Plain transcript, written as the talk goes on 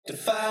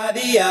Defy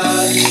the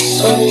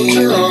odds, hold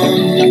your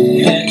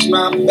own, hedge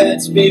my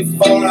bets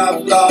before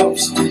I've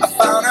lost. I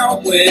found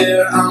out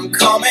where I'm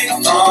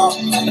coming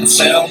from, and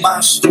tell my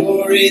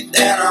story,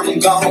 then I'm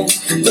gone.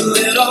 The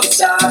little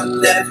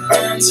dot that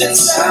burns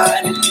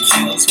inside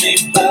kills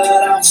me,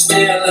 but I'm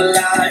still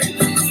alive.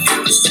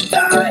 Refuse to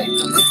die,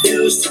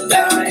 refuse to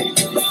die,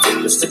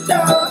 refuse to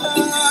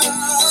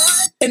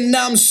die. And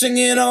I'm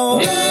singing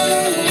on.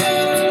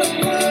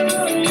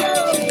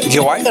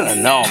 Yo, I gotta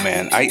know,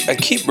 man. I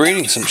keep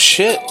reading some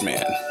shit,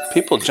 man.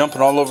 People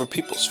jumping all over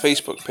people's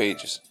Facebook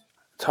pages.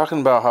 Talking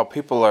about how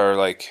people are,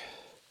 like,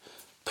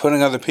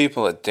 putting other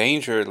people at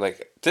danger.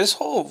 Like, this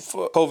whole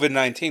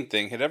COVID-19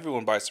 thing hit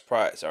everyone by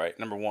surprise, alright?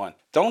 Number one.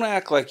 Don't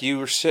act like you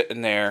were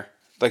sitting there,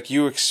 like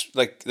you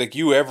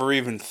ever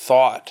even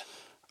thought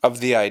of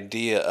the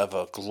idea of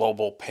a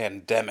global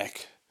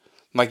pandemic.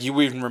 Like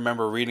you even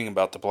remember reading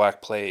about the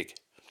Black Plague.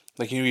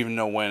 Like you even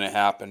know when it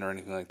happened or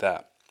anything like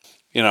that.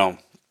 You know,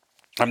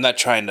 I'm not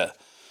trying to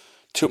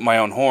toot my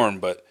own horn,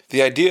 but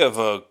the idea of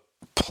a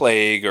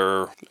plague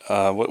or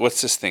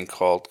what's this thing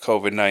called?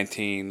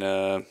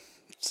 COVID-19,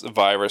 it's a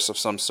virus of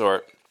some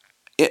sort.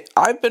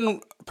 I've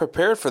been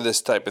prepared for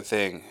this type of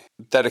thing,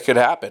 that it could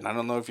happen. I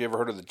don't know if you ever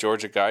heard of the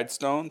Georgia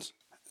Guidestones.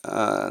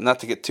 Not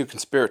to get too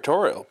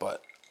conspiratorial,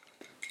 but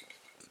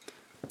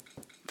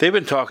they've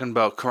been talking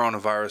about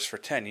coronavirus for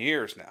 10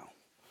 years now.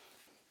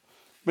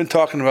 Been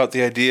talking about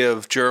the idea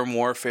of germ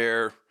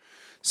warfare,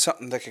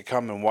 something that could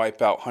come and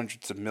wipe out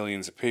hundreds of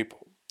millions of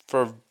people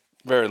for a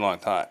very long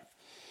time.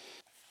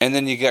 And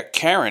then you got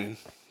Karen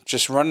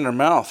just running her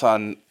mouth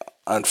on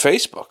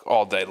Facebook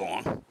all day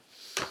long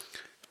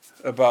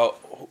about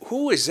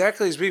who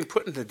exactly is being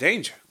put into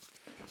danger.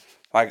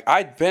 Like,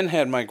 I'd been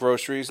had my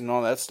groceries and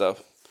all that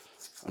stuff.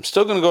 I'm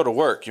still going to go to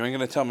work. You ain't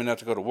going to tell me not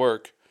to go to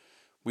work.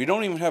 We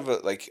don't even have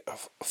a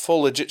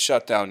full legit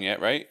shutdown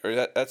yet, right? Or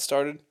that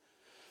started?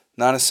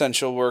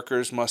 Non-essential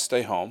workers must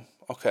stay home.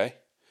 Okay.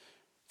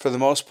 For the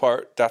most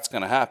part, that's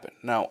going to happen.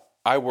 Now,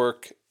 I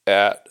work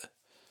at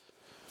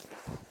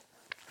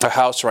a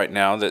house right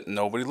now that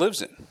nobody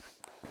lives in.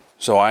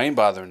 So I ain't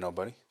bothering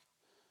nobody.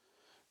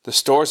 The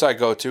stores I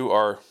go to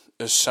are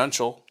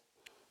essential,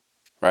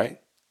 right?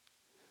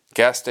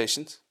 Gas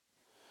stations.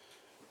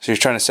 So you're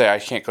trying to say I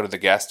can't go to the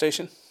gas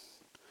station?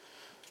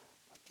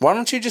 Why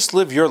don't you just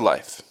live your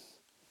life?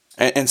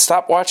 And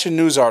stop watching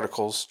news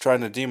articles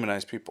trying to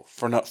demonize people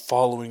for not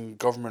following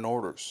government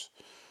orders.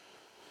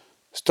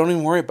 Just don't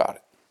even worry about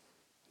it.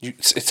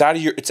 It's out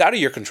of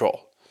your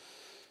control.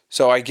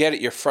 So I get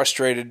it. You're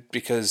frustrated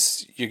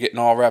because you're getting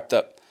all wrapped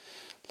up.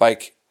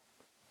 Like,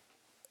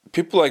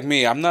 people like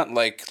me, I'm not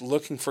like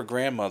looking for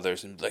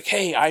grandmothers and like,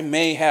 hey, I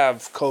may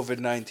have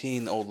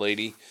COVID-19, old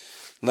lady.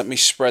 Let me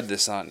spread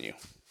this on you.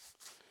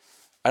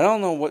 I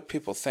don't know what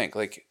people think.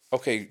 Like,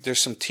 okay,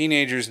 there's some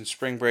teenagers in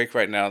spring break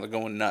right now. They're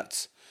going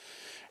nuts.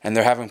 And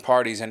they're having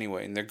parties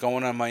anyway. And they're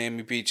going on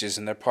Miami beaches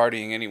and they're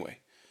partying anyway.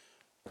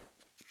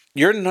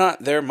 You're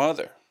not their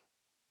mother.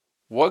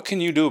 What can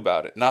you do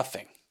about it?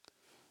 Nothing.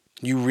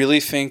 You really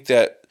think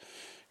that,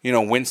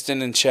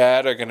 Winston and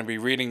Chad are going to be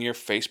reading your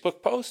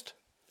Facebook post?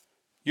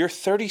 You're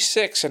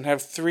 36 and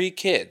have 3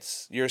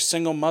 kids. You're a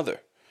single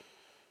mother.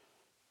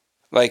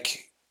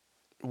 Like,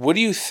 what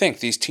do you think?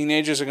 These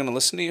teenagers are going to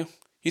listen to you?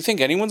 You think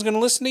anyone's going to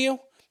listen to you?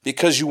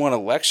 Because you want to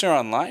lecture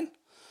online?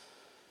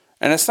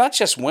 And it's not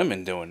just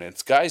women doing it.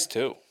 It's guys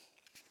too.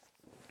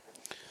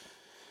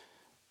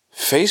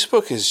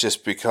 Facebook has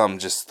just become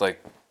just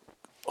like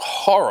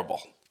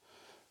horrible.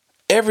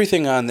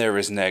 Everything on there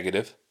is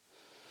negative.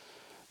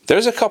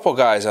 There's a couple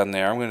guys on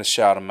there. I'm going to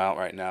shout them out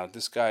right now.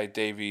 This guy,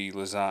 Davey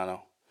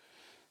Lozano,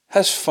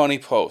 has funny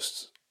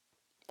posts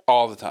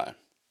all the time.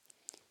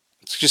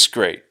 It's just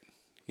great,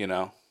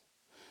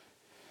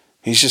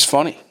 He's just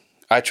funny.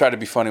 I try to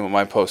be funny with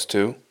my posts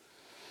too.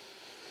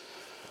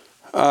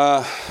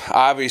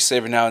 Obviously,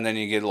 every now and then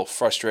you get a little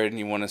frustrated and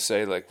you want to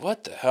say, like,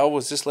 what the hell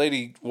was this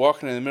lady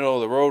walking in the middle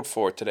of the road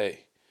for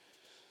today?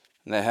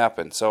 And that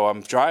happened. So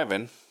I'm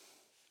driving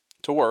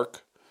to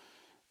work,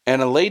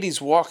 and a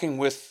lady's walking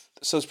with,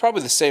 so it's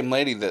probably the same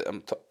lady that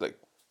I'm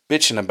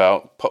bitching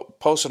about,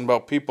 posting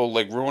about people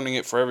like ruining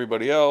it for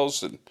everybody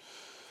else and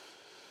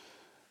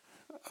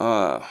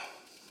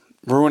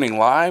ruining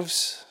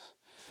lives.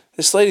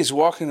 This lady's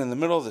walking in the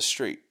middle of the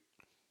street.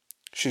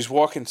 She's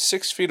walking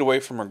 6 feet away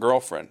from her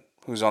girlfriend,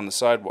 who's on the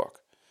sidewalk.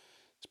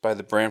 It's by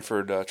the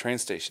Branford train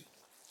station.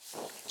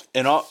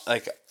 And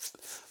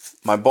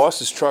my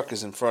boss's truck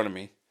is in front of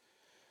me.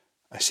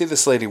 I see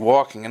this lady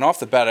walking, and off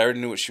the bat, I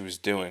already knew what she was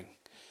doing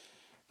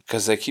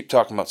because they keep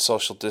talking about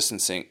social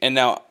distancing. And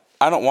now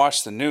I don't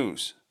watch the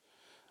news.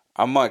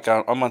 I'm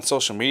on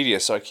social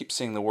media, so I keep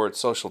seeing the word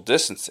social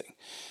distancing,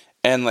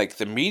 and like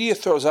the media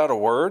throws out a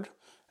word,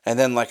 and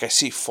then like I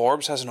see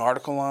Forbes has an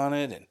article on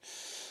it, and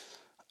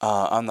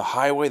on the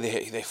highway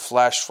they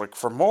flash like,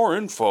 for more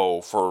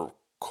info for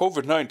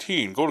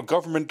COVID-19, go to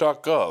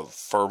government.gov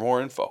for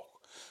more info.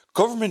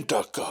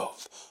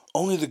 Government.gov.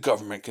 Only the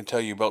government can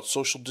tell you about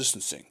social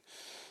distancing.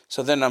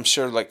 So then I'm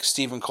sure like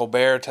Stephen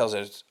Colbert tells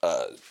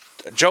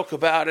joke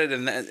about it,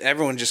 and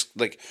everyone just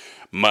like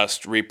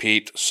must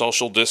repeat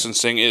social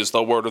distancing is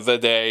the word of the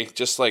day,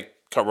 just like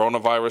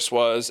coronavirus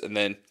was, and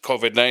then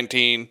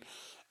COVID-19,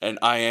 and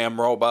I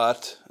am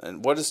robot,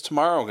 and what is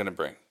tomorrow going to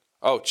bring?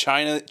 Oh,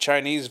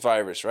 Chinese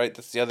virus, right?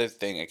 That's the other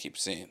thing I keep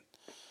seeing.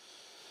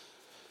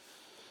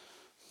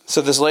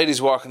 So this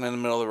lady's walking in the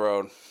middle of the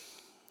road.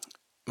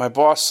 My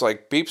boss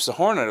like beeps the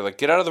horn at her, like,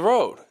 get out of the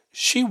road.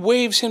 She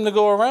waves him to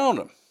go around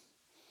him.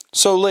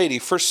 So lady,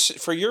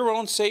 for your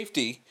own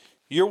safety,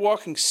 you're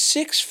walking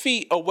 6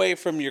 feet away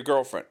from your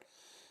girlfriend.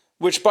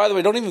 Which, by the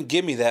way, don't even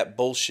give me that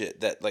bullshit,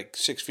 that like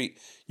 6 feet.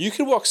 You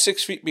can walk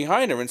 6 feet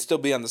behind her and still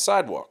be on the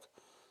sidewalk.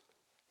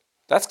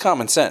 That's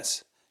common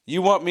sense.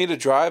 You want me to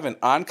drive in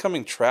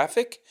oncoming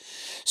traffic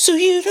so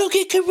you don't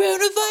get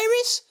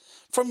coronavirus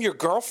from your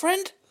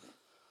girlfriend?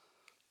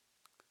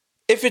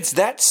 If it's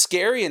that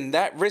scary and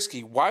that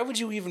risky, why would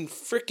you even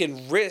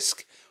freaking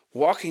risk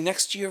walking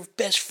next to your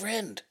best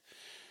friend?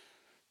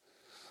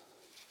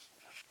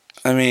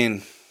 I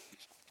mean,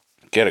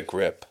 get a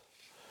grip.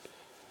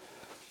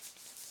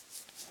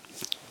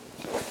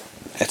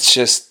 It's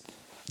just,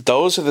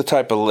 those are the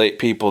type of late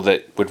people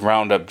that would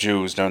round up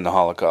Jews during the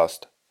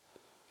Holocaust.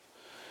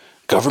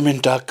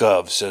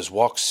 Government.gov says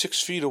walk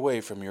 6 feet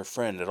away from your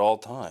friend at all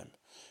time.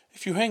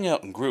 If you hang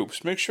out in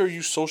groups, make sure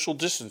you social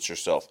distance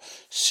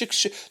yourself.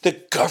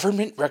 The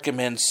government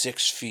recommends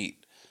 6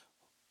 feet.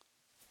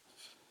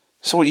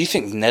 So what, you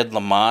think Ned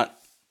Lamont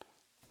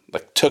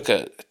like took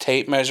a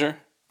tape measure?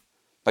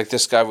 Like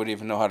this guy would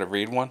even know how to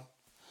read one?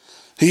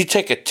 He'd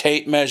take a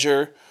tape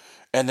measure,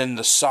 and then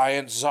the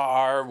science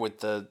czar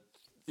with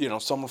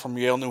someone from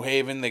Yale, New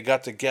Haven, they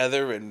got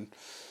together, and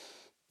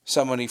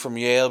somebody from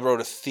Yale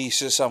wrote a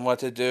thesis on what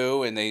to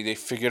do, and they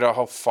figured out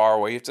how far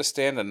away you have to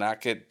stand to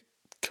not get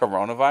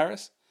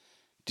coronavirus.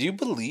 Do you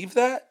believe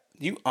that?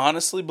 Do you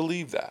honestly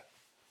believe that?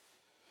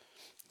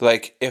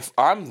 Like, if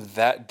I'm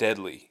that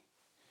deadly,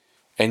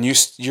 and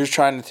you're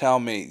trying to tell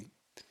me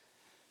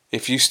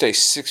if you stay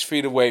 6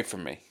 feet away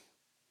from me,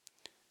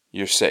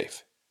 you're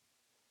safe.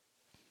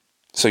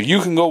 So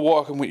you can go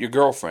walking with your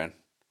girlfriend,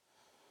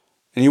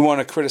 and you want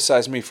to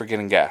criticize me for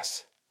getting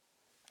gas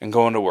and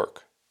going to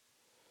work.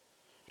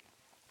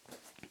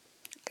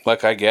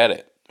 Like, I get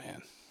it,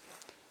 man.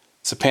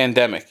 It's a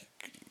pandemic.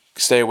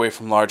 Stay away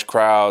from large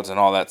crowds and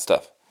all that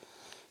stuff.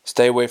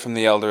 Stay away from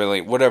the elderly,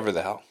 whatever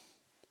the hell.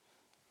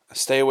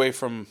 Stay away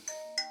from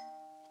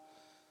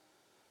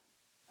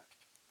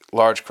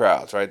large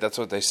crowds, right? That's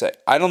what they say.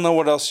 I don't know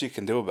what else you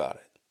can do about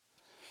it.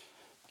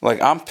 Like,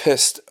 I'm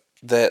pissed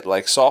that,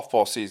 like,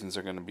 softball seasons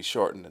are going to be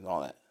shortened and all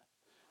that.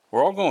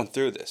 We're all going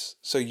through this.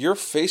 So your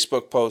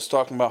Facebook post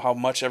talking about how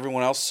much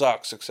everyone else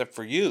sucks except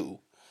for you,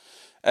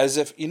 as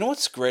if, you know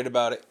what's great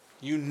about it?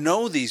 You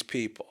know these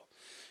people.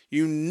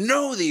 You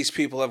know these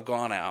people have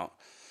gone out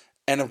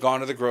and have gone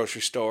to the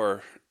grocery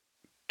store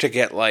to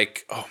get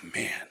like, oh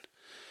man,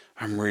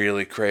 I'm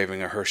really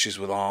craving a Hershey's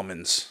with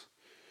almonds.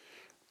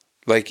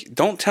 Like,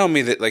 don't tell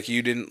me that like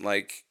you didn't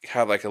like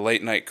have like a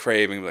late night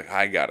craving, like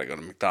I gotta go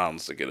to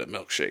McDonald's to get a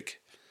milkshake.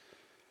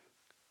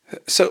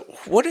 So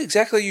what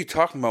exactly are you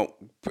talking about?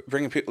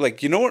 Bringing people,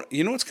 like,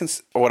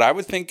 what I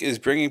would think is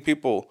bringing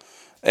people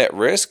at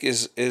risk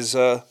is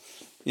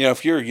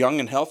if you're young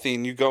and healthy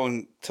and you go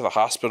into the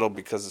hospital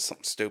because of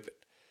something stupid,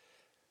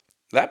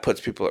 that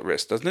puts people at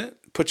risk, doesn't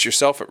it? Puts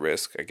yourself at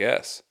risk, I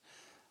guess.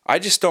 I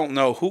just don't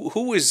know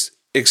who is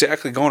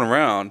exactly going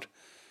around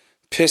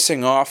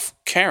pissing off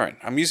Karen.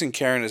 I'm using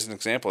Karen as an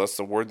example. That's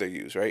the word they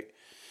use, right?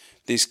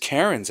 These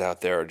Karens out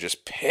there are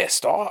just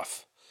pissed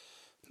off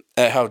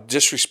at how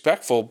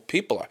disrespectful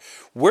people are.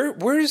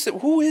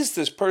 Who is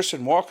this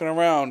person walking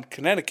around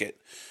Connecticut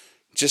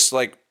just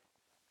like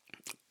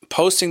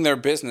posting their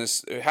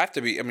business? It have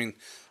to be,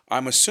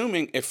 I'm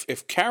assuming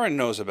if Karen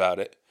knows about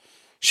it,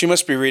 she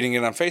must be reading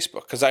it on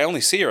Facebook, because I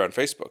only see her on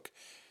Facebook.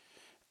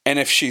 And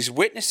if she's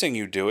witnessing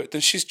you do it,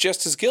 then she's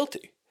just as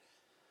guilty.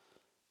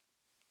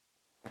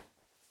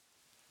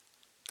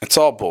 It's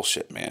all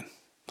bullshit, man.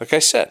 Like I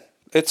said,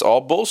 it's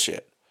all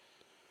bullshit.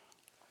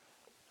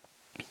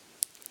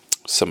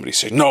 Somebody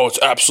say, no,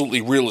 it's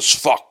absolutely real as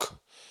fuck.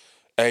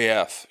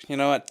 AF. You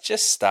know what?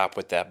 Just stop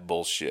with that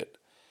bullshit.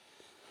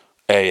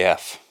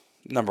 AF.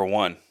 Number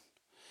one.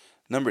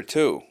 Number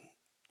two,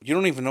 you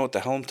don't even know what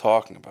the hell I'm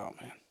talking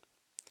about, man.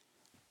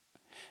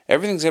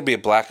 Everything's going to be a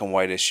black and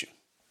white issue.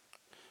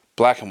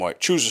 Black and white.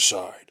 Choose a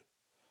side.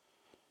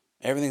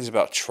 Everything's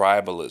about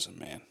tribalism,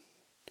 man.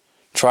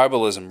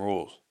 Tribalism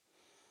rules.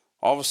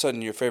 All of a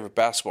sudden, your favorite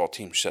basketball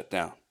team shut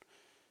down.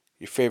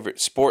 Your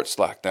favorite sports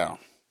locked down.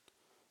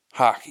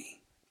 Hockey.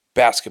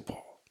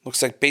 Basketball.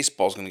 Looks like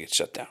baseball's going to get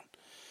shut down.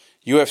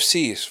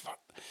 UFC is...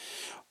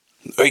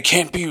 It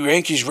can't be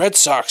Yankees Red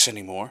Sox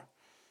anymore.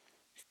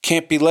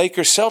 Can't be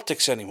Lakers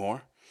Celtics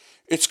anymore.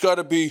 It's got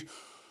to be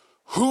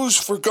who's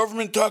for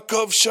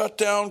government.gov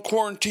shutdown,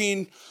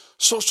 quarantine,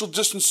 social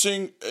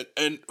distancing,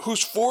 and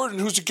who's for it and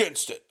who's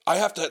against it. I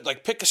have to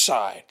pick a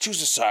side,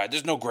 choose a side.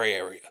 There's no gray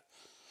area.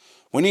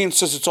 When Ian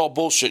says it's all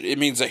bullshit, it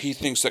means that he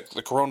thinks that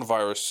the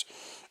coronavirus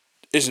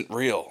isn't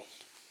real.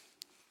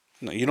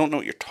 No, you don't know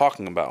what you're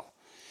talking about.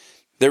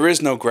 There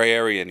is no gray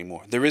area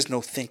anymore. There is no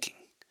thinking.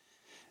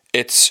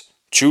 It's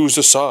choose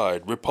a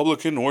side,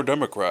 Republican or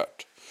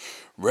Democrat,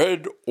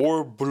 red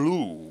or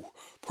blue,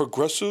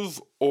 progressive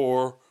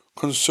or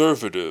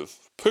conservative.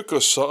 Pick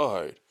a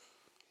side.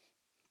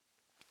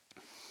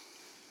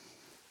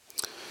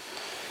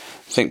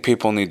 I think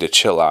people need to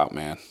chill out,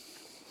 man.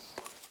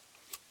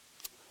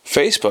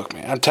 Facebook,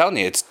 man, I'm telling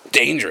you, it's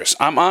dangerous.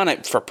 I'm on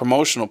it for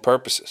promotional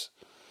purposes.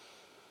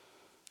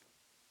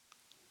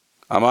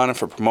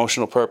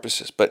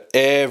 But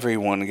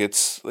everyone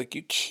gets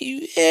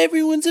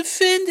everyone's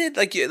offended.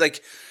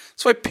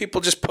 That's why people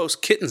just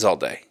post kittens all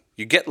day.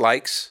 You get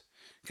likes,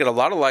 get a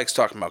lot of likes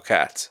talking about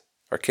cats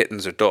or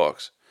kittens or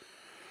dogs,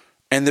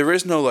 and there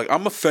is no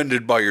I'm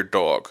offended by your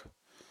dog.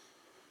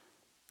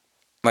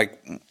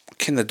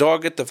 Can the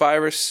dog get the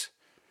virus?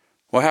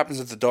 What happens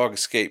if the dog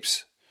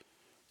escapes?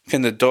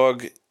 Can the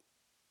dog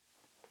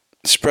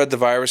spread the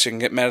virus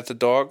and get mad at the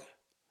dog?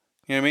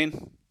 You know what I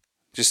mean?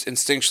 Just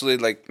instinctually,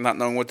 not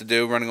knowing what to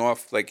do, running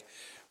off.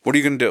 What are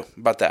you going to do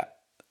about that?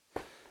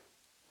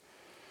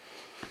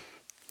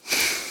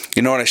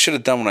 You know what I should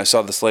have done when I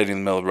saw this lady in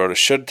the middle of the road? I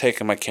should have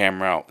taken my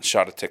camera out and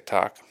shot a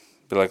TikTok.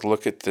 Be like,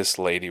 look at this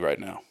lady right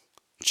now.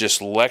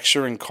 Just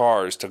lecturing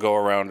cars to go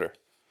around her.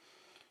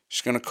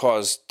 She's going to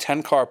cause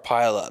 10-car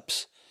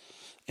pileups.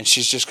 And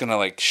she's just going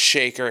to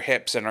shake her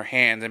hips and her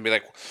hands and be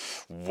like,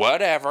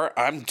 whatever,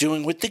 I'm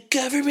doing what the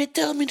government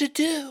told me to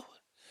do.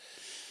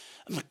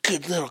 I'm a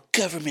good little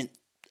government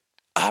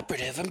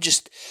operative. I'm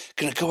just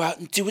going to go out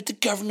and do what the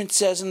government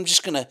says. And I'm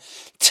just going to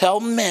tell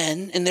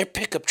men in their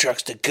pickup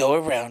trucks to go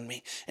around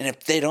me. And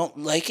if they don't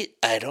like it,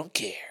 I don't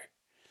care.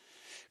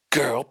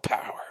 Girl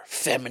power.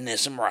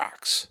 Feminism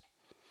rocks.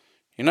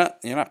 You're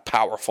not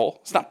powerful.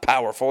 It's not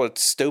powerful.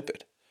 It's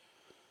stupid.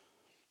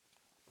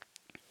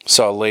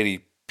 Saw a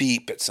lady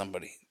beep at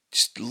somebody.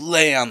 Just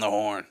lay on the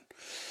horn.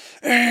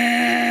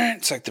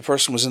 It's like the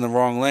person was in the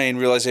wrong lane,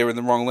 realized they were in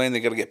the wrong lane, they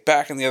got to get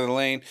back in the other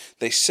lane,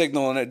 they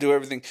signal and do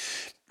everything.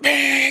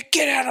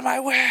 Get out of my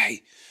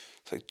way.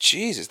 It's like,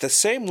 Jesus, the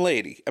same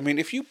lady. I mean,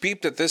 if you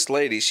beeped at this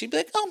lady, she'd be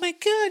like, oh my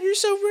God, you're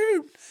so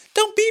rude.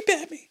 Don't beep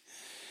at me.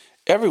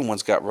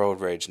 Everyone's got road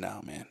rage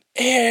now, man.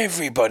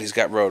 Everybody's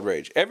got road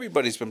rage.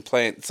 Everybody's been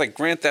playing. It's like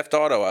Grand Theft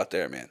Auto out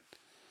there, man.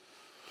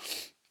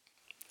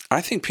 I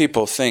think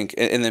people think,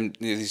 and then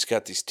he's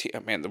got these,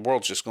 man, the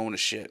world's just going to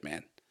shit,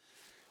 man.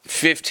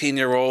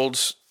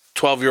 15-year-olds,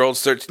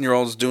 12-year-olds,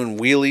 13-year-olds doing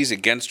wheelies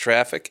against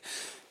traffic.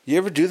 You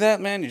ever do that,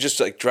 man? You're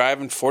just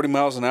driving 40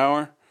 miles an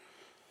hour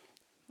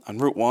on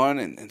Route 1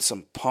 and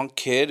some punk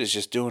kid is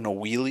just doing a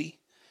wheelie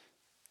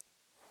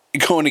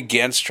going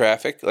against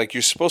traffic.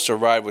 You're supposed to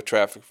ride with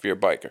traffic if you're a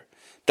biker.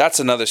 That's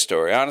another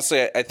story.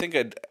 Honestly, I think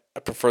I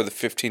prefer the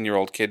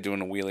 15-year-old kid doing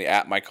a wheelie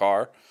at my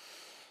car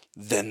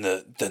than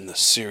the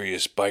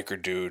serious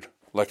biker dude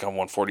on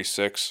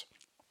 146,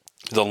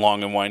 the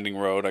long and winding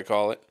road, I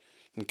call it,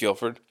 in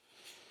Guilford.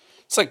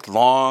 It's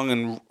long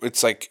and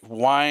it's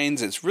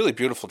winds. It's really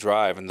beautiful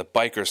drive, and the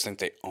bikers think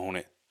they own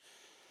it.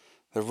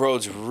 The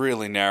road's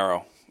really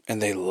narrow,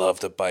 and they love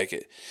to bike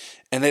it.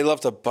 And they love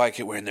to bike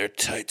it wearing their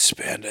tight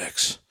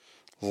spandex,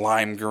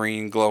 lime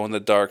green,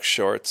 glow-in-the-dark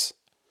shorts.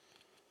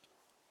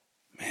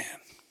 Man.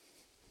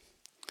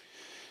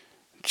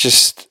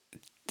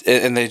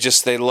 And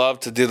they love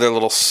to do their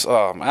little.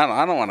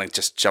 I don't want to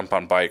just jump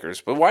on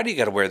bikers, but why do you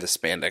got to wear the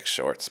spandex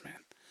shorts, man?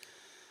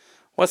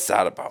 What's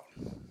that about?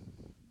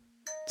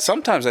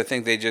 Sometimes I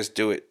think they just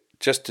do it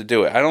just to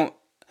do it. I don't.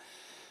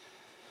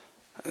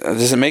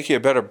 Does it make you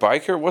a better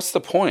biker? What's the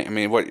point? I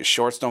mean, what, your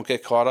shorts don't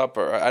get caught up,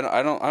 or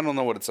I don't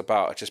know what it's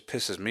about. It just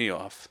pisses me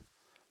off.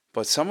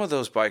 But some of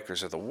those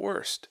bikers are the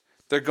worst.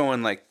 They're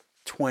going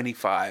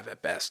 25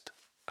 at best,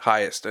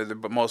 highest.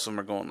 But most of them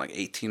are going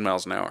 18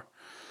 miles an hour.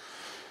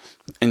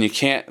 And you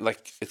can't,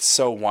 it's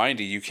so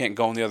windy, you can't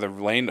go in the other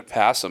lane to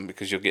pass them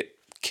because you'll get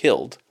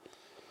killed.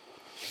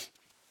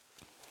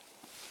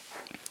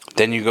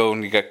 Then you go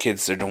and you got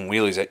kids that are doing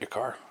wheelies at your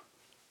car.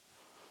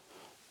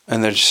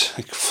 And they're just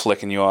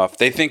flicking you off.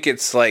 They think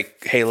it's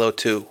like Halo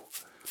 2.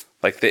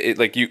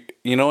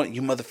 You know what,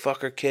 you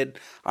motherfucker kid,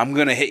 I'm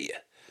going to hit you.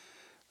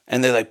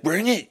 And they're like,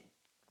 bring it,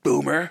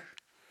 boomer.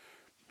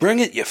 Bring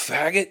it, you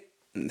faggot.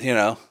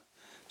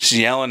 Just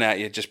yelling at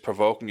you, just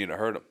provoking you to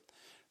hurt them.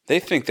 They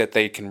think that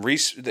they can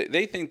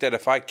they think that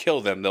if I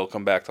kill them, they'll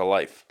come back to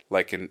life,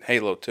 like in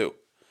Halo 2.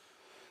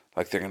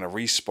 They're going to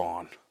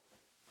respawn.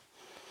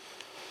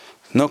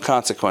 No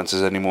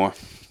consequences anymore.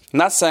 I'm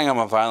not saying I'm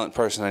a violent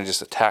person, I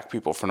just attack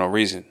people for no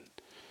reason.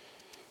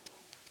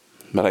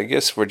 But I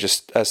guess we're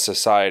just, as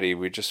society,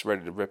 we're just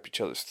ready to rip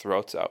each other's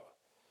throats out.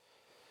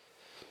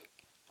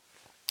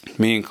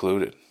 Me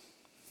included.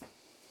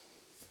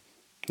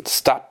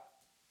 Stop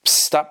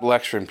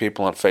lecturing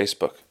people on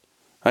Facebook.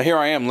 Now here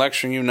I am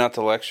lecturing you not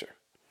to lecture.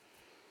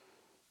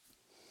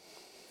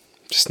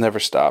 Just never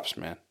stops,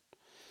 man.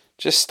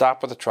 Just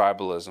stop with the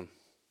tribalism.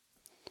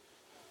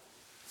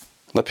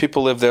 Let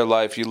people live their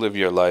life, you live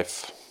your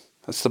life.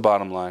 That's the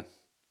bottom line.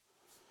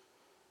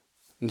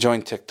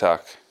 Join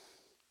TikTok.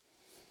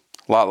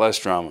 A lot less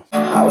drama.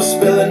 I was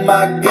spilling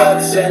my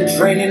guts and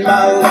draining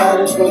my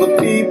lungs for the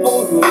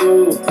people who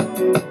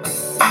who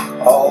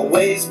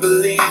always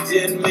believed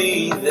in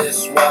me.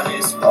 This one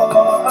is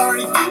for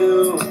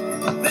you.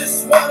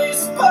 This one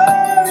is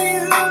for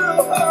you.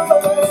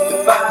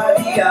 Defy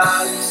the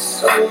odds,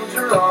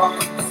 soldier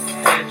on.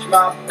 Hedge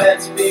my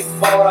bets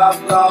before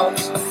I've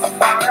lost. I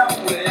find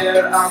out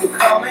where I'm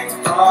coming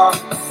from.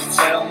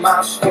 Tell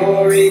my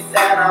story,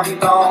 then I'm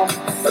gone.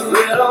 The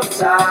little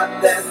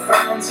dot that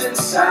burns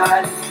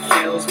inside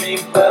kills me,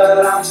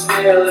 but I'm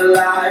still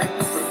alive.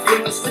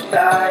 Refuse to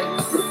die,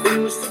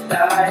 refuse to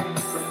die,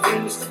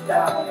 refuse to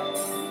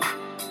die.